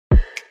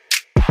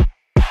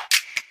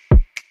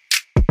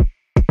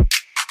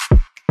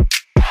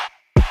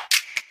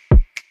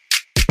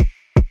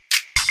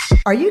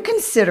Are you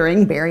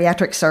considering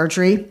bariatric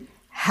surgery?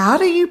 How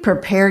do you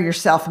prepare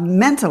yourself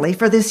mentally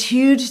for this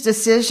huge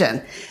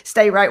decision?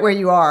 Stay right where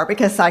you are,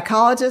 because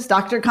psychologist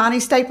Dr. Connie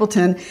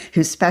Stapleton,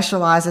 who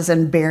specializes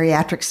in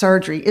bariatric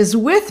surgery, is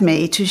with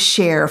me to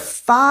share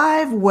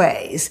 5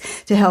 ways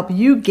to help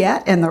you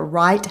get in the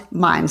right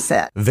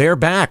mindset. They're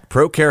back.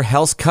 ProCare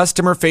Health's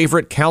customer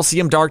favorite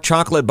calcium dark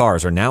chocolate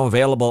bars are now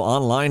available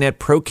online at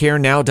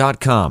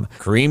procarenow.com.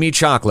 Creamy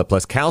chocolate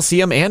plus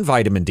calcium and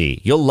vitamin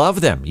D. You'll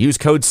love them. Use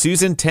code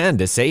Susan10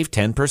 to save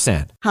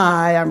 10%.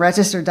 Hi, I'm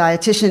registered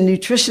dietitian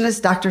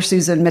nutritionist Dr.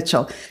 Susan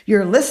Mitchell.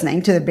 You're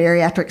listening to the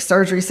Bariatric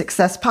Surgery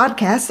Success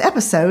podcast,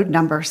 episode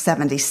number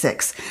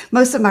 76.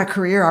 Most of my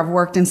career, I've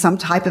worked in some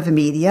type of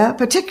media,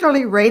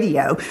 particularly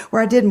radio,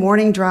 where I did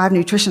morning drive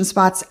nutrition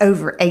spots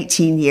over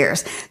 18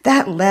 years.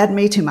 That led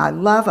me to my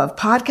love of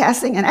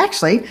podcasting, and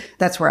actually,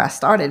 that's where I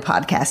started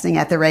podcasting,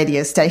 at the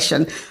radio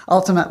station.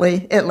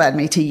 Ultimately, it led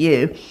me to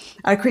you.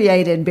 I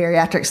created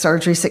Bariatric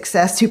Surgery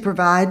Success to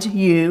provide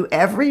you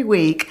every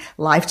week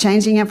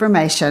life-changing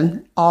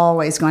information,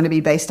 always going to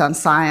be based on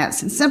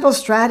science, and simple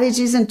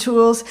strategies and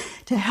tools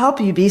to help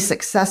you be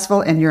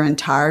successful in your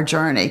entire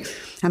journey.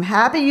 I'm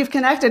happy you've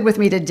connected with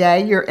me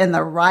today. You're in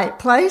the right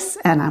place,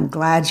 and I'm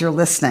glad you're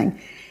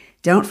listening.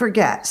 Don't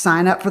forget,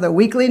 sign up for the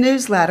weekly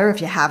newsletter if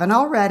you haven't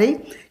already.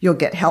 You'll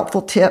get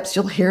helpful tips.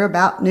 You'll hear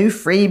about new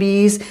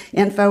freebies,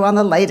 info on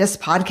the latest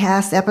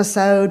podcast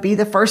episode, be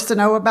the first to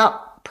know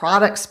about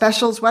product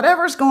specials,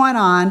 whatever's going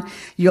on,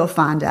 you'll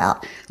find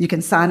out. You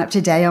can sign up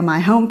today on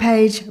my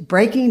homepage,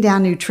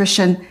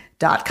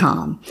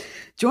 breakingdownnutrition.com.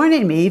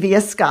 Joining me via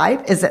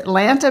Skype is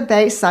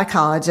Atlanta-based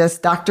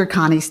psychologist Dr.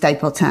 Connie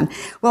Stapleton.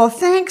 Well,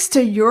 thanks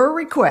to your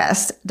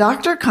request,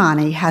 Dr.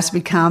 Connie has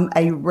become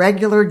a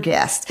regular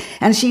guest,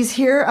 and she's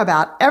here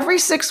about every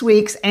 6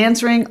 weeks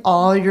answering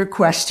all your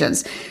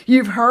questions.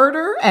 You've heard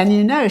her, and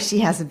you know she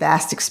has a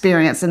vast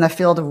experience in the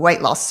field of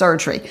weight loss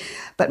surgery.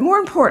 But more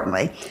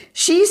importantly,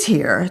 she's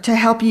here to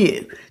help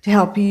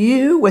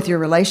you with your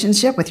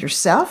relationship with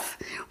yourself,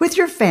 with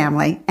your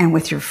family, and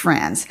with your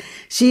friends.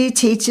 She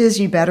teaches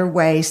you better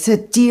ways to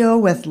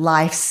deal with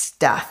life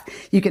stuff.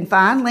 You can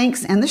find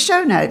links in the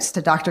show notes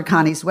to Dr.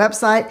 Connie's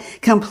website,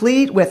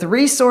 complete with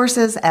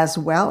resources, as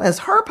well as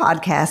her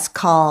podcast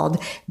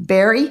called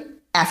Bari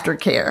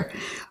Aftercare.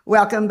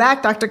 Welcome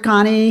back, Dr.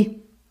 Connie.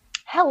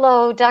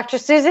 Hello, Dr.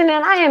 Susan,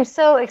 and I am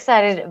so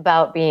excited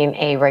about being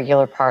a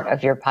regular part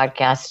of your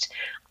podcast.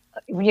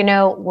 You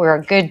know, we're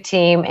a good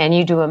team, and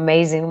you do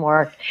amazing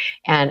work,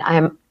 and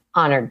I'm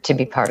honored to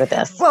be part of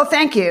this. Well,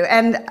 thank you.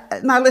 And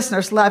my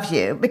listeners love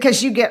you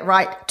because you get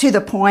right to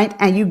the point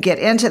and you get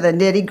into the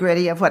nitty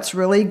gritty of what's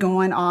really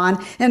going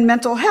on in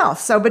mental health.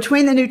 So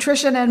between the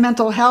nutrition and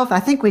mental health, I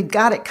think we've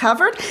got it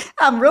covered.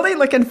 I'm really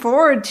looking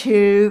forward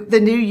to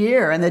the new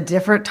year and the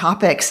different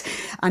topics.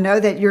 I know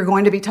that you're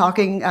going to be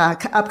talking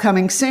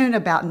upcoming soon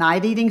about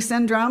night eating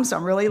syndrome. So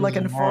I'm really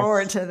looking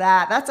forward to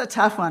that. That's a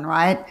tough one,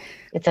 right?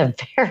 It's a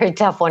very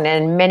tough one,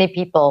 and many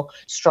people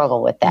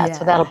struggle with that,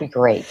 so that'll be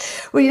great.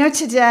 Well, you know,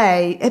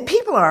 today,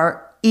 people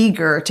are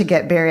eager to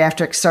get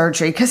bariatric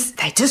surgery because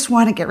they just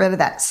want to get rid of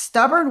that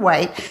stubborn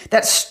weight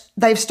that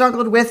they've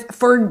struggled with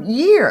for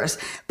years.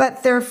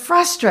 But they're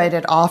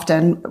frustrated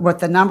often with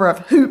the number of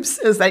hoops,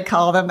 as they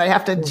call them, they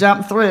have to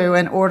jump through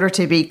in order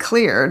to be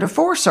cleared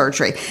for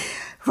surgery.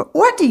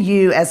 What do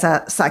you, as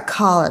a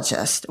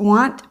psychologist,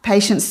 want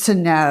patients to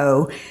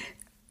know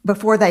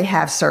before they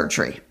have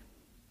surgery?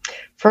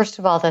 First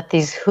of all, that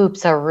these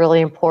hoops are really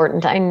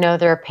important. I know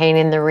they're a pain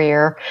in the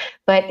rear,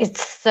 but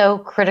it's so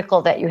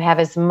critical that you have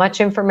as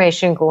much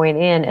information going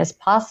in as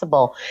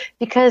possible,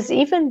 because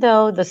even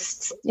though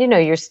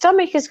your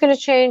stomach is going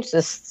to change,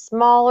 the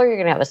smaller, you're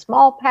going to have a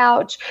small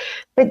pouch,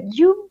 but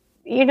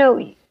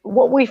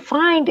what we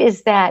find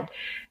is that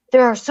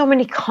there are so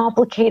many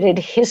complicated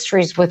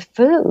histories with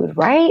food,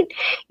 right?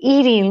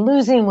 Eating,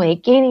 losing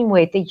weight, gaining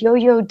weight, the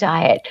yo-yo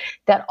diet,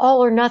 that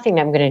all or nothing,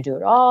 I'm going to do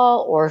it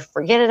all, or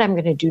forget it, I'm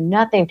going to do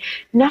nothing.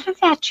 None of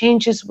that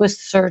changes with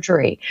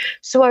surgery.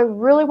 So I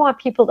really want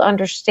people to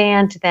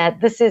understand that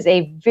this is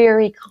a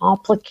very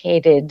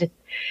complicated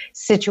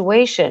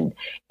situation.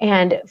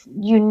 And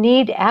you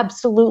need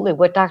absolutely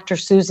what Dr.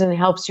 Susan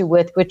helps you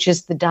with, which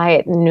is the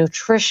diet and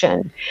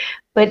nutrition.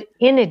 But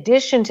in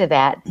addition to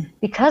that,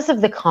 because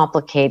of the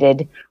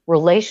complicated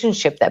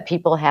relationship that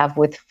people have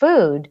with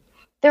food,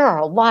 there are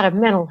a lot of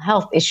mental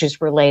health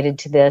issues related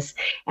to this.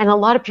 And a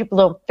lot of people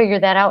don't figure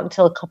that out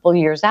until a couple of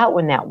years out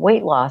when that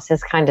weight loss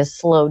has kind of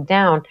slowed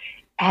down,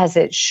 as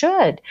it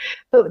should.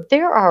 But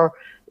there are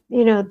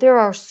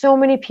so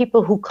many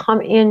people who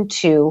come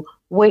into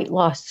weight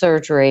loss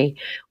surgery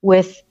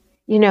with,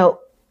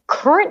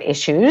 current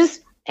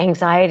issues,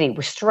 anxiety,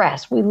 with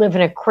stress. We live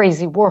in a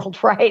crazy world,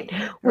 right?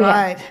 We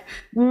have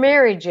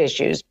marriage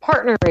issues,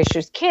 partner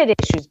issues, kid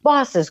issues,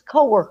 bosses,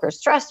 coworkers,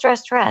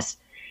 stress.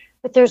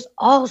 But there's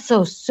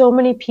also so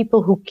many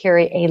people who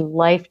carry a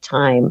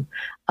lifetime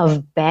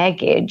of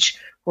baggage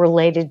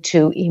related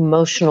to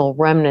emotional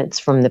remnants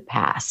from the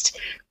past.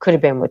 Could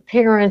have been with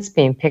parents,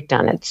 being picked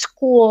on at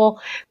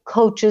school,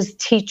 coaches,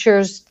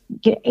 teachers,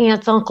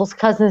 aunts, uncles,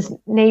 cousins,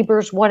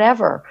 neighbors,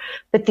 whatever.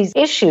 But these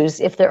issues,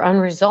 if they're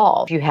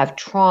unresolved, you have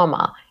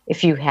trauma,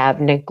 if you have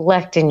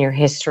neglect in your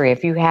history,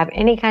 if you have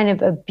any kind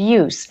of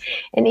abuse,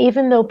 and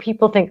even though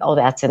people think, oh,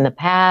 that's in the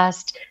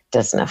past,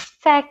 doesn't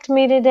affect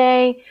me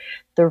today,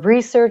 the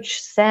research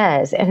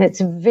says, and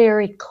it's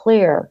very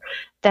clear,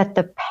 that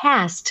the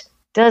past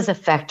does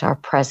affect our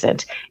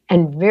present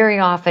and very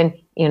often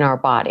in our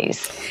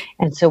bodies.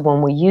 And so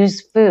when we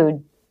use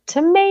food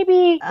to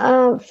maybe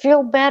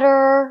feel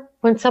better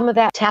when some of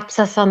that taps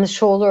us on the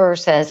shoulder or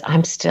says,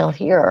 I'm still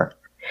here,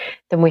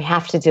 then we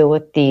have to deal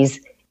with these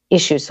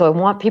issues. So I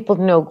want people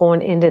to know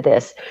going into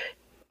this,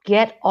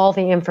 get all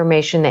the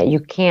information that you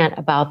can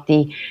about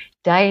the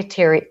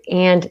dietary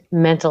and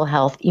mental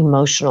health,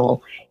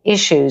 emotional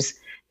issues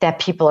that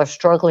people are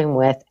struggling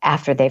with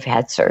after they've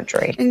had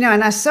surgery. And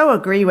I so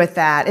agree with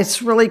that.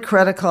 It's really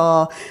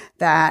critical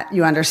that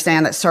you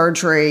understand that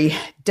surgery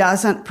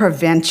doesn't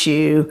prevent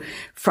you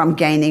from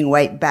gaining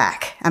weight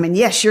back. I mean,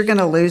 yes, you're going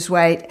to lose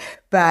weight,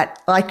 but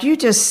like you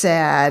just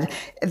said,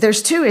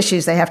 there's two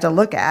issues they have to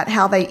look at: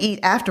 how they eat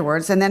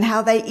afterwards and then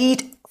how they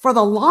eat for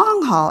the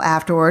long haul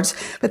afterwards.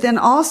 But then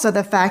also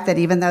the fact that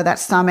even though that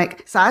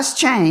stomach size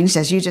changed,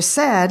 as you just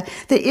said,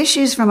 the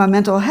issues from a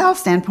mental health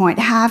standpoint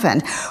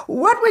haven't.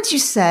 What would you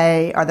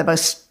say are the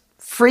most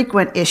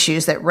frequent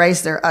issues that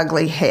raise their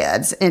ugly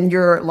heads in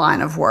your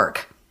line of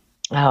work?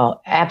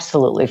 Oh,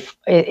 absolutely.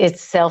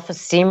 It's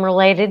self-esteem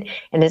related,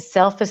 and it's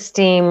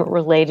self-esteem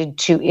related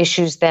to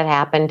issues that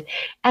happened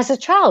as a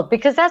child,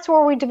 because that's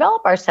where we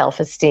develop our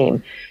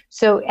self-esteem.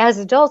 So as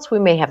adults, we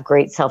may have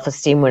great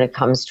self-esteem when it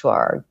comes to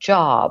our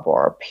job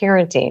or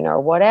parenting or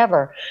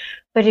whatever.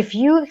 But if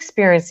you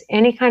experience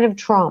any kind of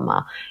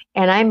trauma,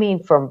 and I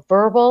mean from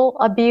verbal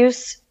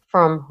abuse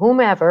from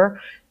whomever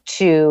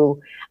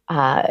to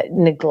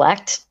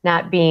neglect,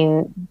 not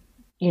being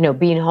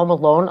home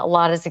alone a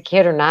lot as a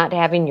kid, or not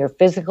having your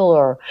physical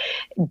or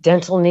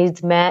dental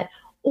needs met,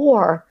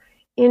 or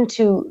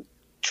into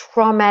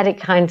traumatic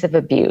kinds of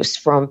abuse,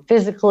 from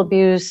physical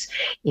abuse,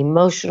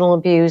 emotional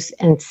abuse,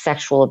 and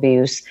sexual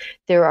abuse.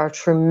 There are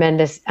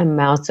tremendous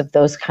amounts of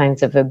those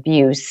kinds of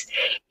abuse.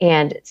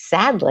 And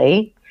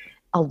sadly,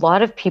 a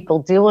lot of people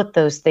deal with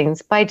those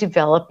things by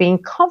developing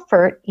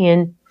comfort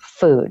in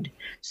food.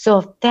 So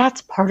if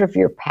that's part of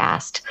your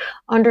past,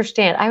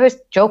 understand. I always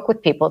joke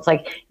with people. It's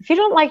like, if you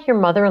don't like your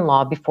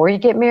mother-in-law before you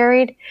get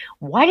married,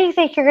 why do you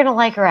think you're going to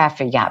like her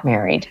after you got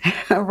married?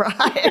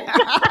 Right.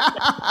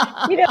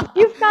 If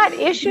you've got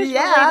issues.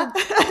 Yeah.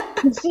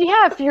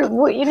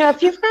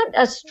 If you've got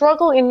a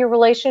struggle in your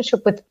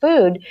relationship with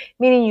food,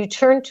 meaning you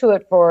turn to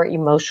it for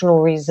emotional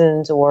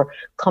reasons or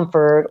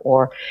comfort,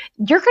 or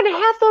you're going to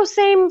have those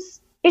same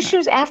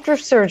issues after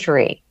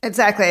surgery.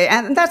 Exactly.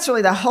 And that's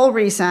really the whole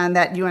reason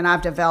that you and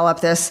I've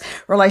developed this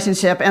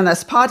relationship and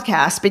this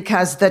podcast,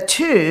 because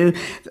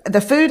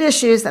the food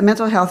issues, the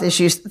mental health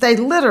issues, they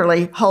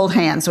literally hold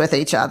hands with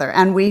each other.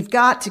 And we've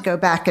got to go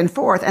back and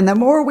forth. And the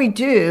more we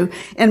do,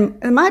 in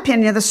my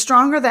opinion, the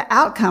stronger the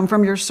outcome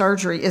from your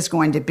surgery is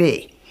going to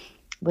be.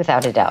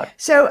 Without a doubt.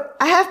 So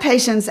I have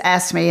patients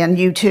ask me, and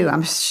you too,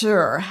 I'm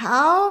sure,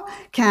 how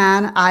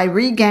can I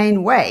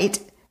regain weight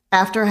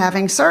after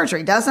having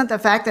surgery? Doesn't the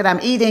fact that I'm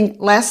eating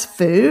less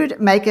food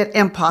make it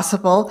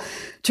impossible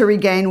to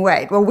regain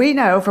weight? Well, we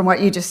know from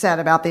what you just said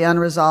about the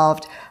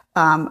unresolved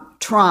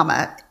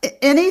trauma.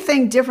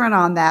 Anything different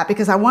on that?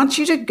 Because I want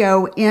you to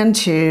go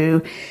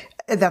into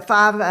the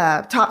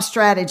 5 top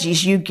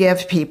strategies you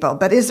give people.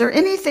 But is there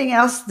anything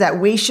else that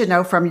we should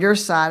know from your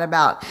side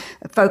about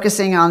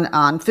focusing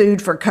on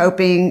food for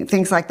coping,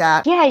 things like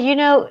that?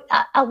 Yeah,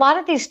 a lot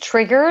of these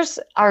triggers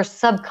are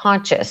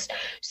subconscious.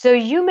 So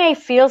you may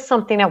feel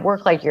something at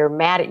work, like you're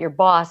mad at your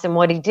boss and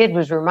what he did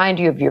was remind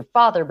you of your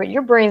father, but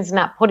your brain's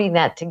not putting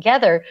that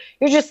together.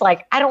 You're just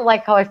like, I don't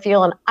like how I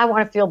feel and I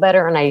want to feel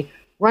better, and I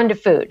run to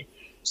food.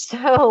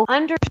 So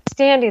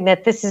understanding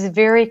that this is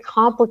very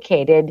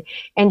complicated,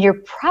 and you're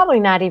probably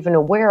not even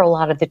aware of a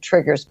lot of the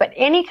triggers, but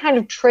any kind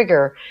of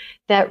trigger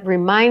that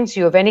reminds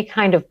you of any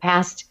kind of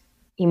past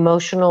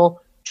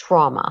emotional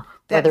trauma.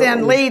 That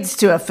then leads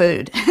to a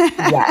food.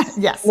 Yes.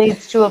 Yes.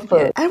 Leads to a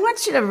food. I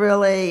want you to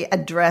really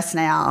address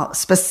now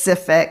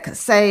specific,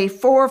 say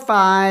 4 or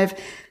 5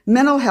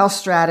 mental health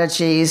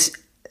strategies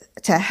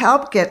to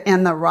help get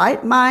in the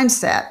right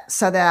mindset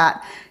so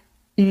that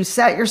you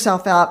set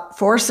yourself up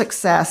for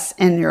success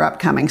in your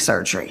upcoming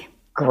surgery.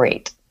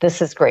 Great.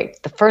 This is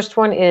great. The first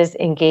one is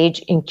engage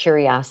in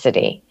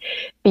curiosity.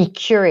 Be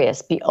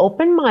curious, be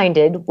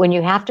open-minded. When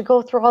you have to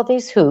go through all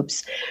these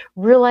hoops,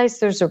 realize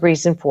there's a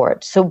reason for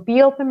it. So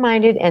be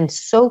open-minded and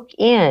soak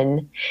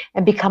in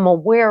and become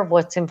aware of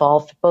what's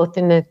involved, both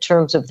in the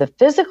terms of the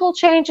physical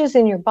changes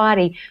in your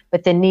body,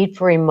 but the need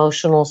for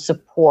emotional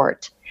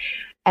support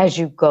as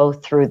you go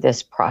through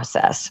this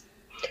process.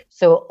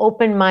 So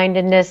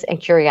open-mindedness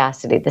and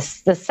curiosity. The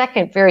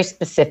second very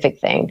specific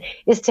thing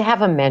is to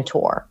have a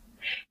mentor.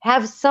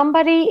 Have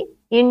somebody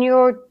in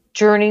your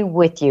journey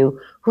with you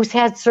who's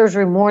had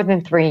surgery more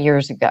than 3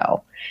 years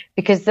ago,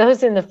 because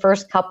those in the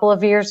first couple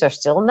of years are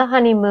still in the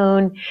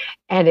honeymoon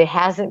and it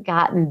hasn't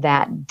gotten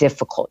that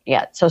difficult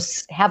yet. So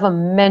have a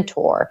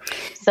mentor,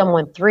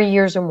 someone 3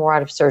 years or more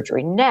out of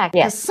surgery. Next,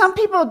 yes. Some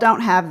people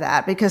don't have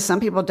that because some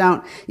people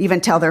don't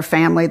even tell their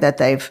family that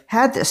they've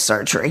had this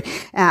surgery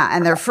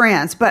and their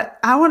friends. But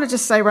I want to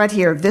just say right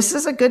here, this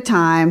is a good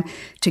time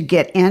to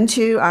get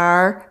into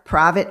our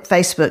private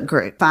Facebook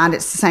group. Find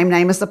it's the same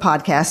name as the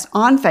podcast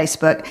on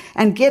Facebook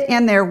and get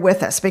in there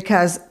with us,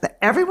 because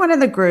everyone in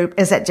the group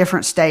is at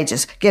different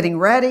stages, getting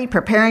ready,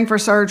 preparing for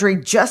surgery,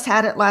 just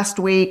had it last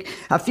week,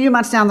 a few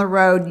months down the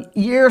road,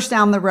 years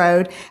down the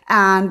road,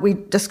 and we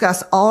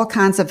discuss all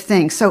kinds of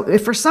things. So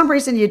if for some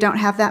reason you don't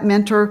have that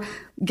mentor,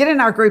 get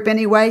in our group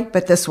anyway,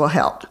 but this will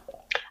help.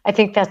 I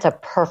think that's a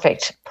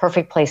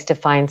perfect place to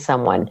find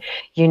someone.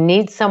 You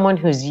need someone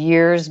who's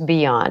years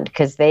beyond,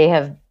 because they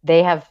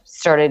have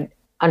started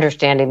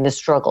understanding the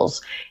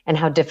struggles and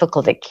how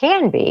difficult it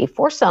can be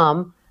for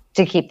some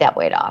to keep that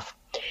weight off.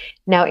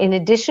 Now, in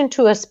addition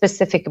to a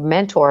specific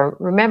mentor,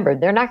 remember,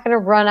 they're not going to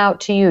run out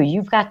to you.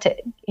 You've got to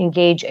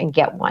engage and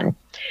get one.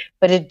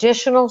 But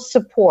additional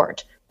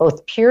support,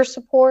 both peer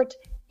support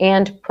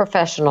and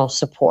professional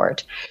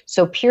support.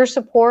 So peer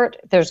support,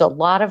 there's a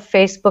lot of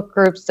Facebook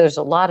groups, there's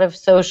a lot of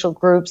social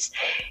groups.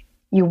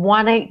 You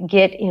want to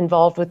get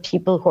involved with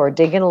people who are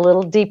digging a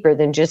little deeper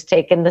than just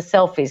taking the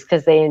selfies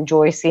because they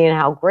enjoy seeing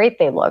how great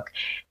they look.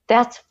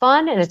 That's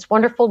fun and it's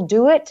wonderful.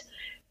 Do it,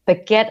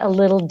 but get a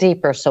little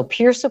deeper. So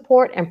peer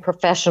support and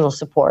professional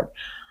support.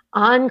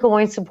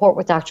 Ongoing support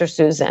with Dr.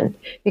 Susan,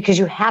 because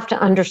you have to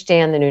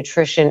understand the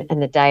nutrition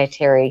and the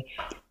dietary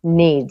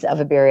needs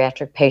of a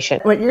bariatric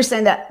patient. What you're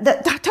saying,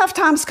 that tough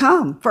times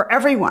come for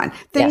everyone.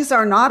 Things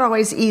are not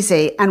always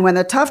easy. And when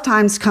the tough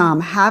times come,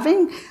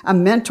 having a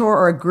mentor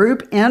or a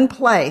group in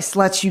place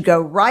lets you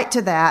go right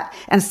to that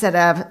instead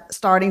of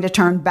starting to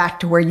turn back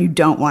to where you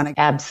don't want to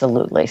go.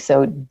 Absolutely.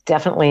 So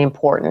definitely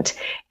important.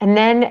 And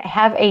then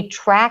have a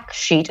track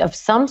sheet of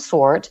some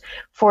sort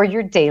for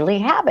your daily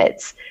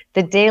habits.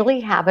 The daily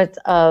habits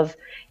of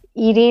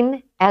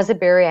eating as a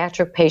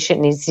bariatric patient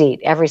needs to eat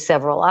every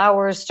several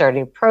hours,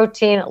 starting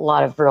protein, a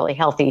lot of really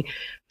healthy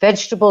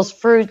vegetables,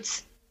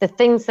 fruits, the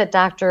things that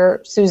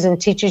Dr. Susan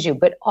teaches you,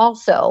 but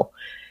also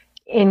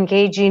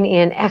engaging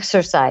in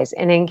exercise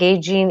and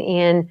engaging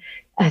in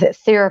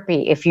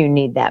therapy if you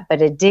need that.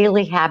 But a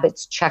daily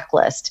habits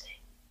checklist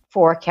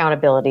for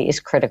accountability is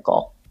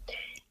critical.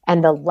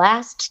 And the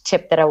last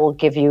tip that I will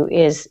give you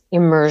is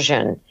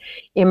immersion.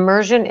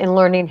 Immersion in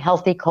learning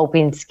healthy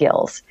coping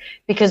skills,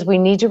 because we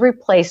need to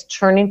replace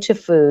turning to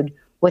food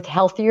with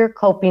healthier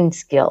coping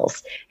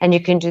skills. And you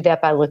can do that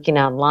by looking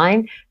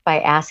online, by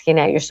asking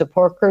at your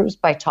support groups,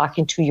 by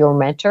talking to your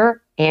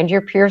mentor and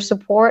your peer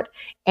support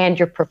and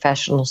your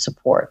professional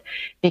support,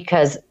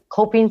 because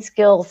coping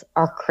skills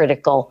are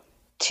critical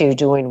to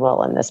doing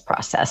well in this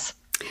process.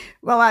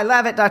 Well, I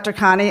love it, Dr.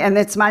 Connie, and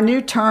it's my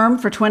new term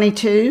for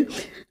 22,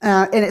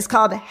 and it's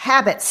called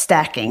habit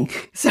stacking.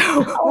 So,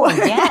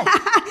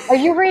 yes. Are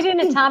you reading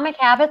Atomic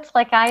Habits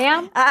like I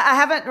am? I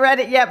haven't read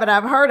it yet, but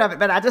I've heard of it.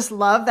 But I just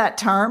love that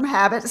term,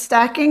 habit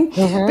stacking,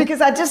 because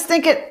I just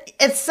think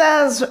it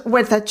says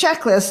with a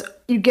checklist,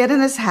 you get in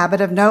this habit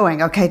of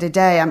knowing, okay,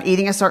 today I'm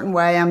eating a certain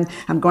way,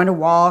 I'm going to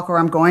walk, or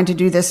I'm going to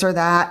do this or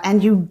that,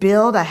 and you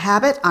build a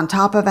habit on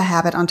top of a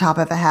habit on top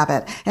of a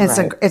habit. And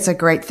it's a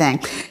great thing.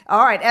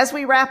 All right, as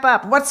we wrap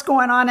up, what's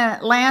going on in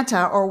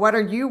Atlanta, or what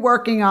are you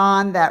working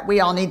on that we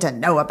all need to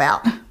know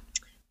about?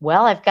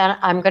 Well,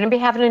 I'm going to be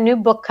having a new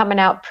book coming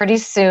out pretty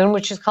soon,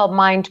 which is called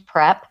Mind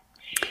Prep.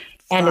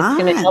 And it's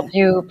going to help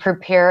you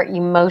prepare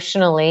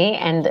emotionally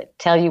and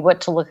tell you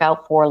what to look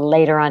out for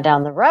later on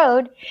down the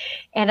road.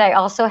 And I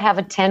also have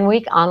a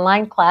 10-week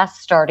online class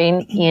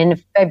starting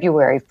in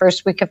February.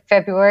 First week of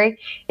February,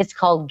 it's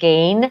called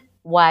Gain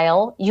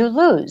While You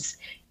Lose.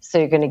 So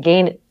you're going to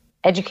gain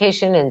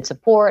education and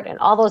support and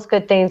all those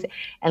good things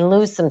and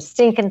lose some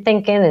stinking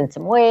thinking and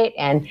some weight.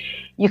 And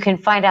you can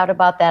find out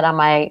about that on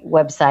my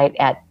website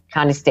at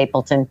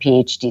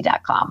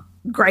ConnieStapletonPhD.com.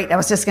 Great. I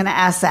was just going to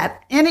ask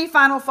that. Any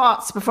final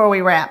thoughts before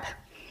we wrap?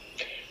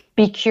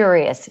 Be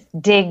curious,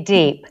 dig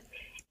deep,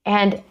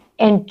 and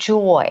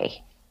enjoy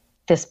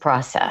this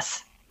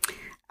process.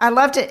 I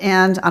love to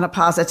end on a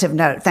positive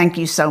note. Thank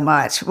you so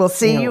much. We'll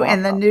see you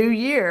in the new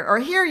year, or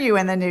hear you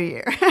in the new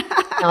year.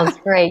 Sounds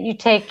great. You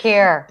take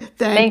care.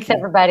 Thanks,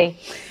 everybody.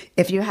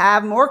 If you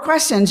have more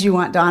questions you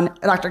want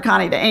Dr.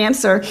 Connie to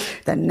answer,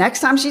 the next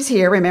time she's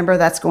here, remember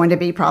that's going to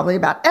be probably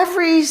about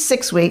every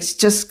 6 weeks.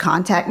 Just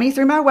contact me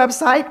through my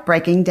website,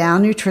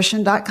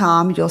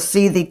 breakingdownnutrition.com. You'll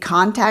see the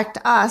Contact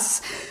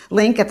Us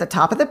link at the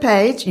top of the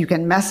page. You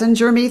can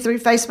messenger me through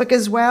Facebook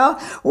as well,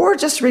 or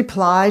just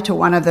reply to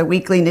one of the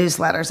weekly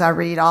newsletters. I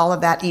read all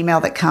of that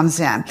email that comes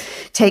in.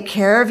 Take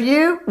care of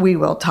you. We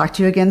will talk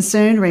to you again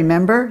soon.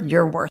 Remember,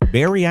 you're worth it.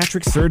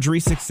 Bariatric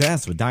Surgery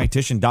Success with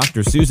dietitian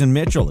Dr. Susan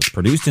Mitchell is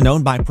produced and and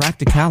owned by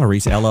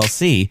Practicalories,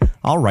 LLC.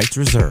 All rights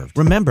reserved.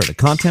 Remember, the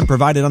content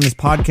provided on this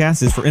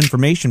podcast is for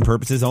information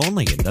purposes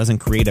only. It doesn't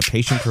create a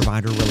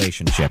patient-provider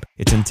relationship.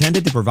 It's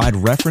intended to provide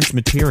reference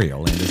material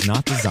and is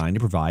not designed to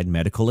provide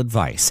medical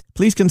advice.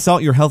 Please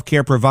consult your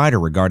healthcare provider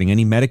regarding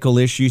any medical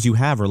issues you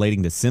have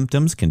relating to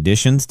symptoms,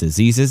 conditions,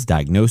 diseases,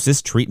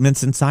 diagnosis,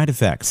 treatments, and side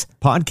effects.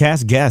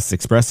 Podcast guests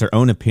express their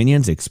own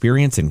opinions,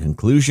 experience, and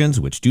conclusions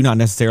which do not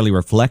necessarily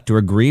reflect or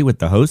agree with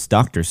the host,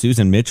 Dr.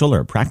 Susan Mitchell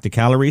or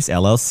Practicalories,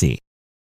 LLC.